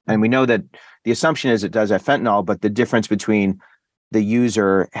has, and we know that the assumption is it does have fentanyl, but the difference between the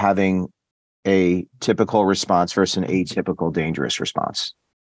user having a typical response versus an atypical dangerous response.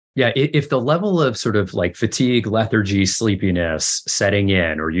 Yeah, if the level of sort of like fatigue, lethargy, sleepiness setting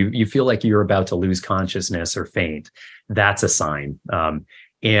in, or you feel like you're about to lose consciousness or faint, that's a sign.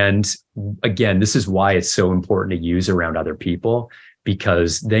 And again, this is why it's so important to use around other people,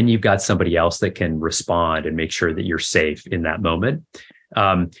 because then you've got somebody else that can respond and make sure that you're safe in that moment.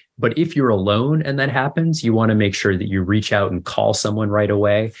 But if you're alone and that happens, you want to make sure that you reach out and call someone right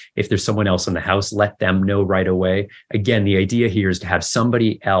away. If there's someone else in the house, let them know right away. Again, the idea here is to have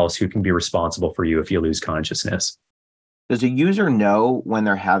somebody else who can be responsible for you if you lose consciousness. Does a user know when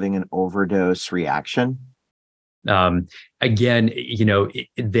they're having an overdose reaction? Again,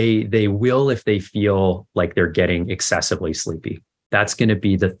 they will if they feel like they're getting excessively sleepy. That's going to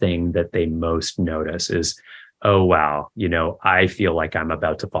be the thing that they most notice is, oh, wow, I feel like I'm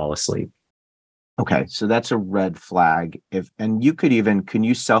about to fall asleep. Okay, so that's a red flag. And can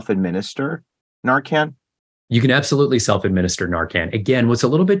you self-administer Narcan? You can absolutely self-administer Narcan. Again, what's a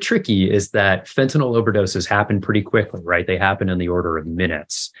little bit tricky is that fentanyl overdoses happen pretty quickly, right? They happen in the order of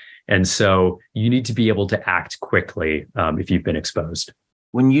minutes. And so you need to be able to act quickly if you've been exposed.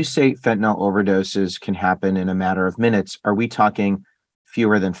 When you say fentanyl overdoses can happen in a matter of minutes, are we talking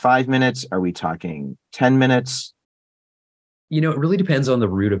fewer than 5 minutes? Are we talking 10 minutes? It really depends on the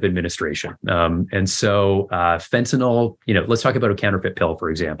route of administration. And so fentanyl, let's talk about a counterfeit pill, for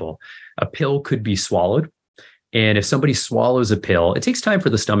example. A pill could be swallowed. And if somebody swallows a pill, it takes time for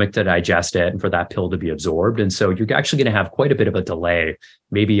the stomach to digest it and for that pill to be absorbed. And so you're actually going to have quite a bit of a delay,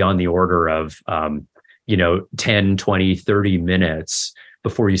 maybe on the order of, 10, 20, 30 minutes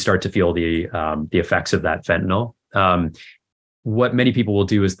before you start to feel the effects of that fentanyl. What many people will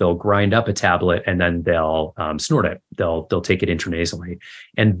do is they'll grind up a tablet and then they'll snort it. They'll take it intranasally.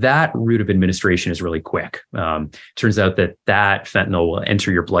 And that route of administration is really quick. Turns out that fentanyl will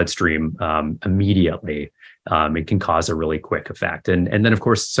enter your bloodstream immediately. It can cause a really quick effect. And then, of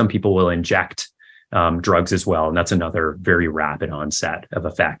course, some people will inject drugs as well. And that's another very rapid onset of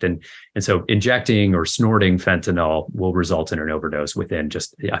effect. And so injecting or snorting fentanyl will result in an overdose within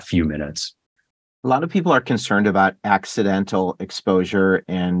just a few minutes. A lot of people are concerned about accidental exposure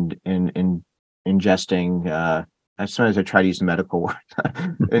and ingesting. Sometimes I try to use the medical word,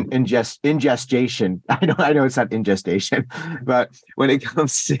 ingestation. I know it's not ingestation, but when it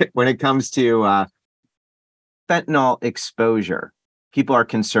comes to fentanyl exposure, people are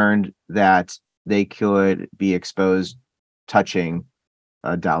concerned that they could be exposed touching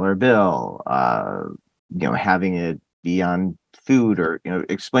a dollar bill, having it be on food, or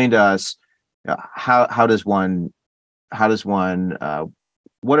explain to us. How does one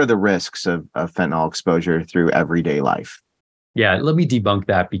what are the risks of fentanyl exposure through everyday life? Yeah, let me debunk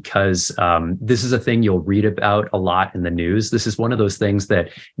that, because this is a thing you'll read about a lot in the news. This is one of those things that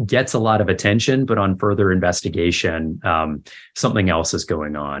gets a lot of attention, but on further investigation, something else is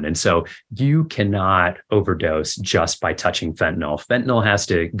going on. And so you cannot overdose just by touching fentanyl. Fentanyl has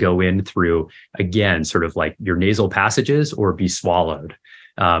to go in through, again, sort of like your nasal passages or be swallowed.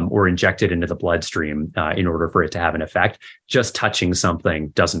 or injected into the bloodstream in order for it to have an effect. Just touching something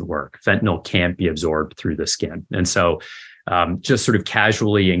doesn't work. Fentanyl can't be absorbed through the skin. And so just sort of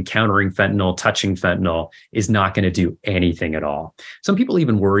casually encountering fentanyl, touching fentanyl is not going to do anything at all. Some people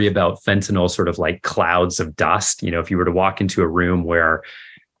even worry about fentanyl sort of like clouds of dust. If you were to walk into a room where,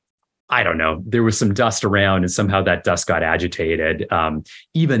 I don't know, there was some dust around and somehow that dust got agitated.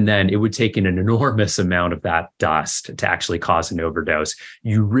 Even then, it would take an enormous amount of that dust to actually cause an overdose.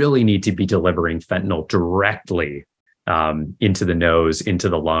 You really need to be delivering fentanyl directly into the nose, into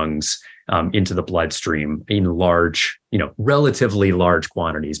the lungs, into the bloodstream in large, relatively large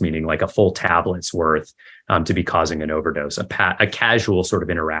quantities, meaning like a full tablet's worth to be causing an overdose. A casual sort of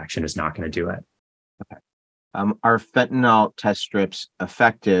interaction is not going to do it. Okay. Are fentanyl test strips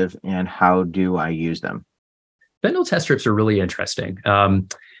effective, and how do I use them? Fentanyl test strips are really interesting. I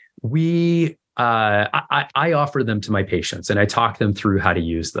offer them to my patients and I talk them through how to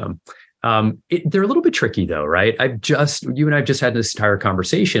use them. They're a little bit tricky though, right? You and I have just had this entire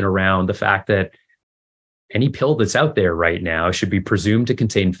conversation around the fact that any pill that's out there right now should be presumed to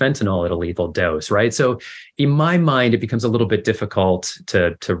contain fentanyl at a lethal dose, right? So in my mind, it becomes a little bit difficult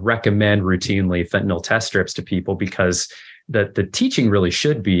to recommend routinely fentanyl test strips to people, because the teaching really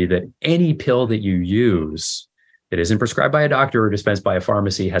should be that any pill that you use that isn't prescribed by a doctor or dispensed by a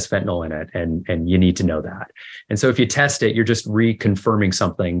pharmacy has fentanyl in it, and you need to know that. And so if you test it, you're just reconfirming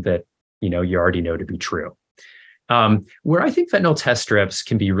something that you already know to be true. Where I think fentanyl test strips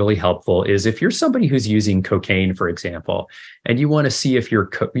can be really helpful is if you're somebody who's using cocaine, for example, and you want to see if you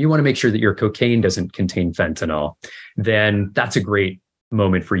want to make sure that your cocaine doesn't contain fentanyl, then that's a great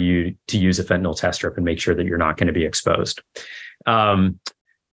moment for you to use a fentanyl test strip and make sure that you're not going to be exposed.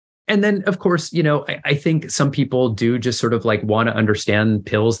 And then, of course, I think some people do just sort of like want to understand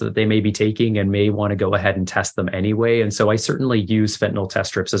pills that they may be taking and may want to go ahead and test them anyway. And so I certainly use fentanyl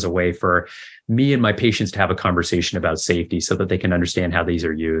test strips as a way for me and my patients to have a conversation about safety so that they can understand how these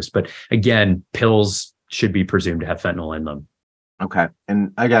are used. But again, pills should be presumed to have fentanyl in them. Okay.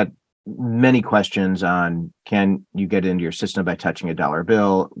 And I got many questions on, can you get into your system by touching a dollar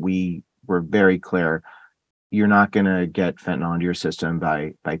bill? We were very clear. You're not going to get fentanyl into your system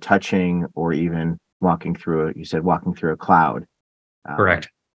by touching or even walking through it. You said walking through a cloud. Correct.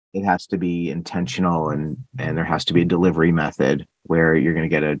 It has to be intentional, and there has to be a delivery method where you're going to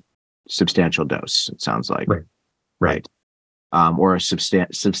get a substantial dose, it sounds like. Right. Or a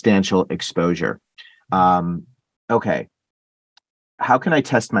substantial exposure. Okay. How can I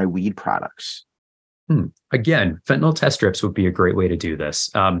test my weed products? Again, fentanyl test strips would be a great way to do this.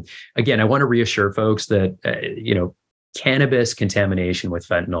 Again, I want to reassure folks that, cannabis contamination with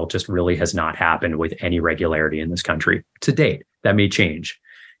fentanyl just really has not happened with any regularity in this country to date. That may change.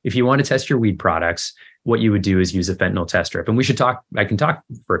 If you want to test your weed products, what you would do is use a fentanyl test strip. And I can talk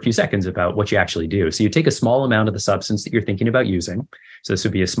for a few seconds about what you actually do. So you take a small amount of the substance that you're thinking about using. So this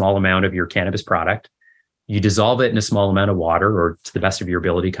would be a small amount of your cannabis product. You dissolve it in a small amount of water, or to the best of your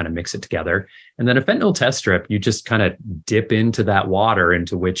ability, kind of mix it together. And then a fentanyl test strip, you just kind of dip into that water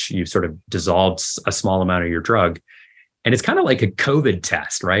into which you've sort of dissolved a small amount of your drug. And it's kind of like a COVID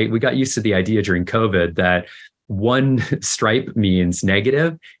test, right? We got used to the idea during COVID that one stripe means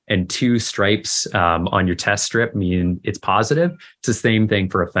negative and two stripes on your test strip mean it's positive. It's the same thing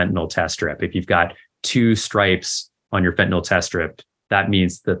for a fentanyl test strip. If you've got two stripes on your fentanyl test strip, that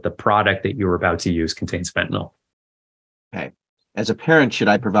means that the product that you're about to use contains fentanyl. Okay. As a parent, should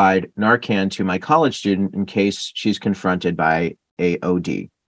I provide Narcan to my college student in case she's confronted by a OD?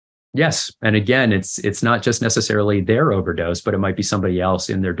 Yes. And again, it's not just necessarily their overdose, but it might be somebody else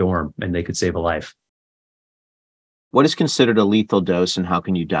in their dorm and they could save a life. What is considered a lethal dose, and how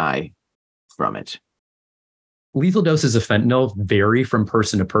can you die from it? Lethal doses of fentanyl vary from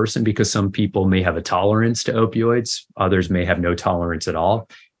person to person because some people may have a tolerance to opioids. Others may have no tolerance at all.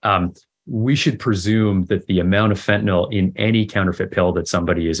 We should presume that the amount of fentanyl in any counterfeit pill that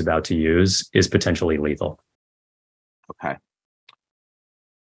somebody is about to use is potentially lethal. Okay.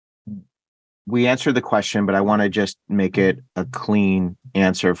 We answered the question, but I want to just make it a clean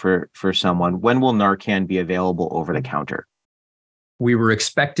answer for someone. When will Narcan be available over the counter? We were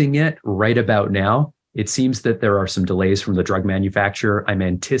expecting it right about now. It seems that there are some delays from the drug manufacturer. I'm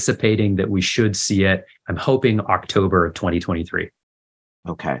anticipating that we should see it. I'm hoping October of 2023.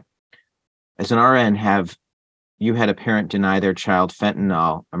 Okay. As an RN, have you had a parent deny their child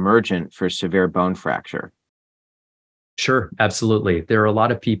fentanyl emergent for severe bone fracture? Sure, absolutely. There are a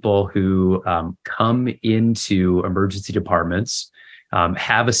lot of people who come into emergency departments,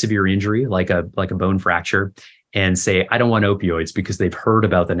 have a severe injury like a bone fracture, and say, I don't want opioids because they've heard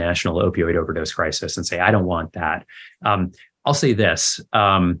about the national opioid overdose crisis and say, I don't want that. I'll say this.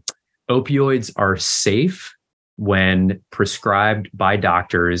 Opioids are safe when prescribed by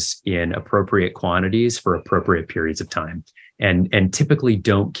doctors in appropriate quantities for appropriate periods of time, and typically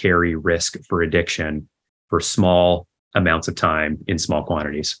don't carry risk for addiction for small amounts of time in small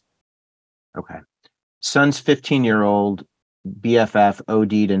quantities. Okay. Son's 15-year-old BFF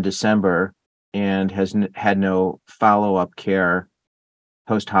OD'd in December and has had no follow-up care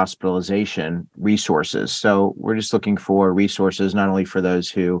post-hospitalization resources. So we're just looking for resources, not only for those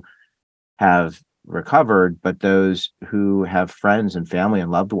who have recovered, but those who have friends and family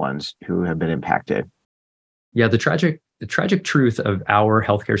and loved ones who have been impacted. Yeah, the tragic truth of our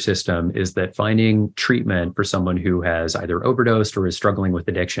healthcare system is that finding treatment for someone who has either overdosed or is struggling with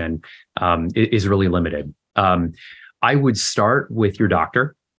addiction is really limited. I would start with your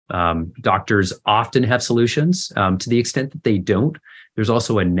doctor. Doctors often have solutions. To the extent that they don't, there's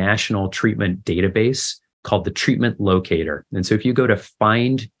also a national treatment database called the Treatment Locator. And so if you go to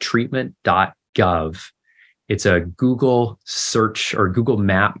findtreatment.gov, it's a Google search or Google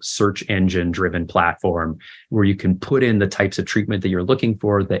Map search engine driven platform where you can put in the types of treatment that you're looking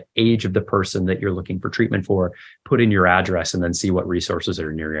for, the age of the person that you're looking for treatment for, put in your address, and then see what resources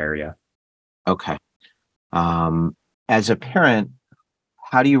are in your area. Okay. As a parent,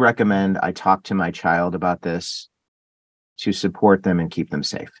 how do you recommend I talk to my child about this to support them and keep them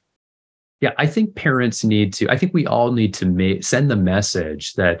safe? Yeah, I think I think we all need to send the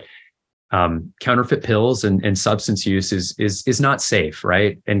message that counterfeit pills and substance use is not safe,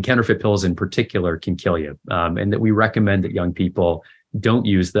 right? And counterfeit pills in particular can kill you. And that we recommend that young people don't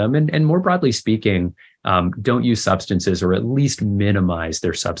use them. And more broadly speaking, don't use substances, or at least minimize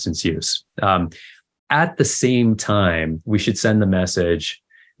their substance use. At the same time, we should send the message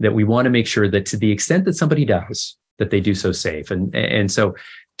that we want to make sure that to the extent that somebody does, that they do so safe. And so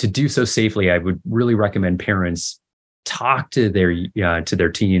to do so safely, I would really recommend parents talk to their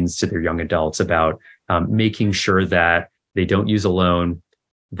teens, to their young adults about making sure that they don't use alone,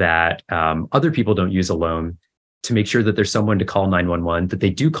 that other people don't use alone, to make sure that there's someone to call 911, that they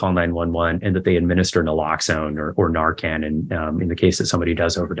do call 911, and that they administer naloxone or Narcan in the case that somebody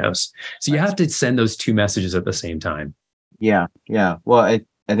does overdose. So you have to send those two messages at the same time. Yeah. Well, I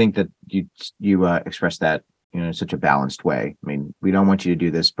think that you expressed that in such a balanced way. I mean, we don't want you to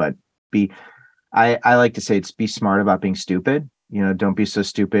do this, but I like to say it's be smart about being stupid. Don't be so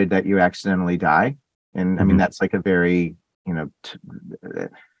stupid that you accidentally die. And I mean, that's like a very, it's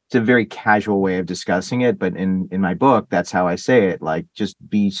a very casual way of discussing it. But in my book, that's how I say it. Like, just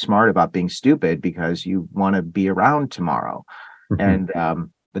be smart about being stupid because you want to be around tomorrow. And,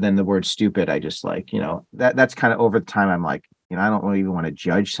 but then the word stupid, I just like, that's kind of over the time. I'm like, I don't really even want to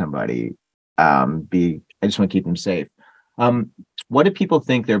judge somebody. I just want to keep them safe. What do people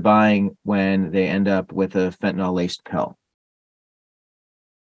think they're buying when they end up with a fentanyl-laced pill?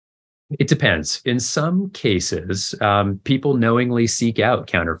 It depends. In some cases, people knowingly seek out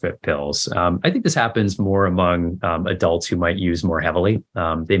counterfeit pills. I think this happens more among adults who might use more heavily.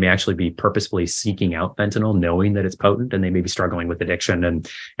 They may actually be purposefully seeking out fentanyl, knowing that it's potent, and they may be struggling with addiction, and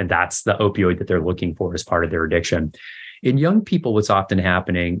that's the opioid that they're looking for as part of their addiction. In young people, what's often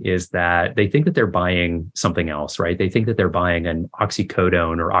happening is that they think that they're buying something else, right? They think that they're buying an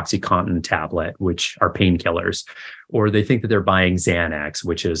oxycodone or OxyContin tablet, which are painkillers, or they think that they're buying Xanax,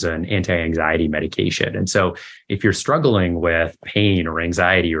 which is an anti-anxiety medication. And so if you're struggling with pain or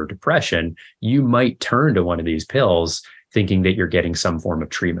anxiety or depression, you might turn to one of these pills thinking that you're getting some form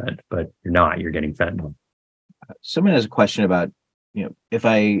of treatment, but you're not, you're getting fentanyl. Someone has a question about, if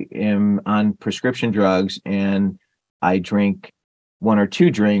I am on prescription drugs and I drink one or two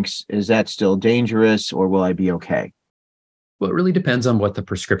drinks, is that still dangerous, or will I be okay? Well, it really depends on what the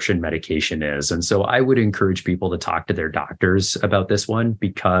prescription medication is. And so I would encourage people to talk to their doctors about this one,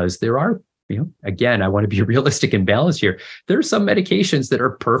 because there are, again, I want to be realistic and balanced here. There are some medications that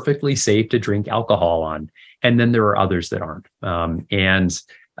are perfectly safe to drink alcohol on, and then there are others that aren't.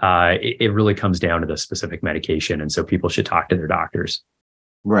 It really comes down to the specific medication. And so people should talk to their doctors.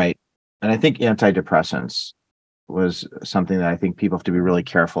 Right. And I think antidepressants was something that I think people have to be really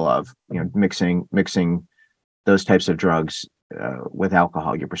careful of, mixing those types of drugs with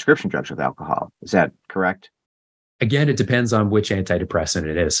alcohol, your prescription drugs with alcohol. Is that correct? Again, it depends on which antidepressant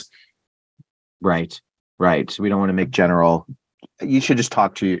it is. Right. So we don't want to make general. You should just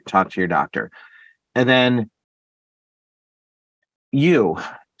talk to your doctor. And then you,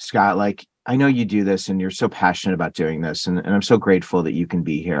 Scott, like, I know you do this and you're so passionate about doing this, and I'm so grateful that you can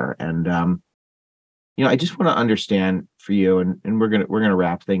be here. And I just want to understand for you, and we're gonna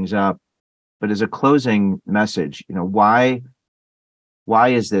wrap things up. But as a closing message, why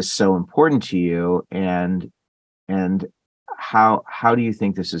is this so important to you, and how do you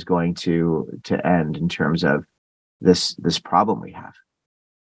think this is going to end in terms of this problem we have?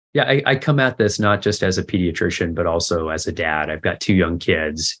 Yeah, I come at this not just as a pediatrician, but also as a dad. I've got two young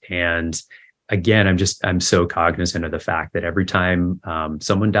kids. And again, I'm so cognizant of the fact that every time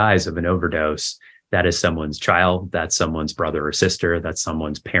someone dies of an overdose, that is someone's child, that's someone's brother or sister, that's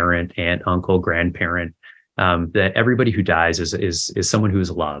someone's parent, aunt, uncle, grandparent. That everybody who dies is someone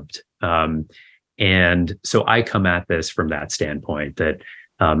who's loved. And so I come at this from that standpoint that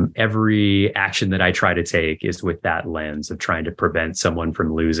every action that I try to take is with that lens of trying to prevent someone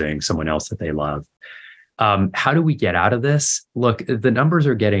from losing someone else that they love. How do we get out of this? Look, the numbers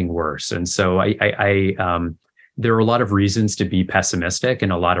are getting worse. And so there are a lot of reasons to be pessimistic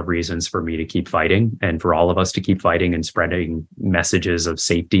and a lot of reasons for me to keep fighting and for all of us to keep fighting and spreading messages of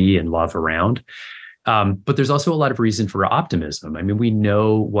safety and love around. But there's also a lot of reason for optimism. I mean, we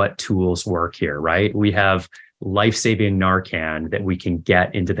know what tools work here, right? We have life-saving Narcan that we can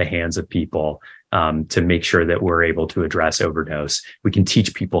get into the hands of people to make sure that we're able to address overdose. We can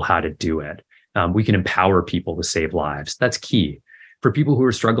teach people how to do it. We can empower people to save lives. That's key. For people who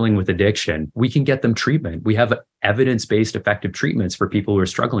are struggling with addiction, we can get them treatment. We have evidence-based effective treatments for people who are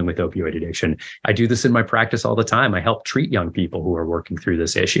struggling with opioid addiction. I do this in my practice all the time. I help treat young people who are working through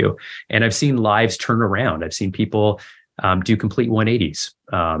this issue. And I've seen lives turn around. I've seen people do complete 180s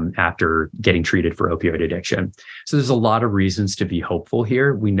after getting treated for opioid addiction. So there's a lot of reasons to be hopeful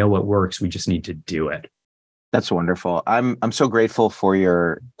here. We know what works. We just need to do it. That's wonderful. I'm so grateful for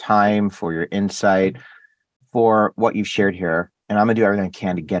your time, for your insight, for what you've shared here. And I'm going to do everything I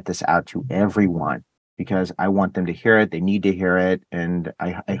can to get this out to everyone because I want them to hear it. They need to hear it. And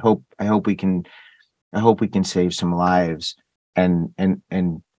I hope we can save some lives and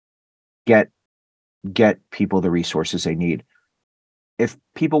get people the resources they need. If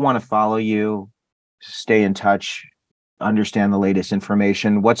people want to follow you, stay in touch, understand the latest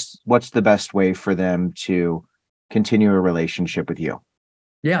information, what's the best way for them to continue a relationship with you?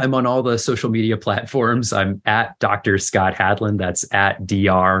 Yeah, I'm on all the social media platforms. I'm at Dr. Scott Hadland. That's at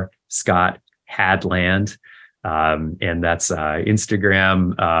Dr. Scott Hadland. And that's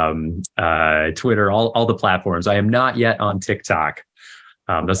Instagram, Twitter, all the platforms. I am not yet on TikTok.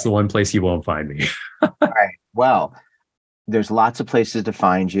 That's the one place you won't find me. All right. Well, there's lots of places to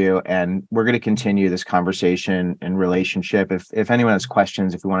find you, and we're going to continue this conversation and relationship. If anyone has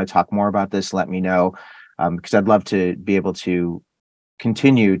questions, if you want to talk more about this, let me know, because I'd love to be able to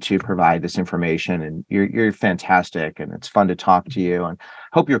continue to provide this information. And you're fantastic, and it's fun to talk to you. And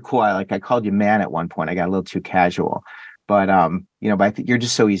hope you're cool. I called you man at one point. I got a little too casual, but but I think you're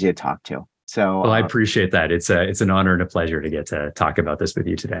just so easy to talk to. So well, I appreciate that. It's an honor and a pleasure to get to talk about this with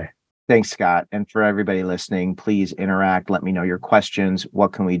you today. Thanks, Scott. And for everybody listening, please interact. Let me know your questions.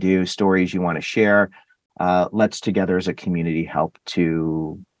 What can we do? Stories you want to share. Let's together as a community help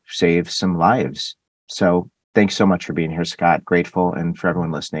to save some lives. So thanks so much for being here, Scott. Grateful. And for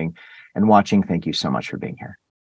everyone listening and watching, thank you so much for being here.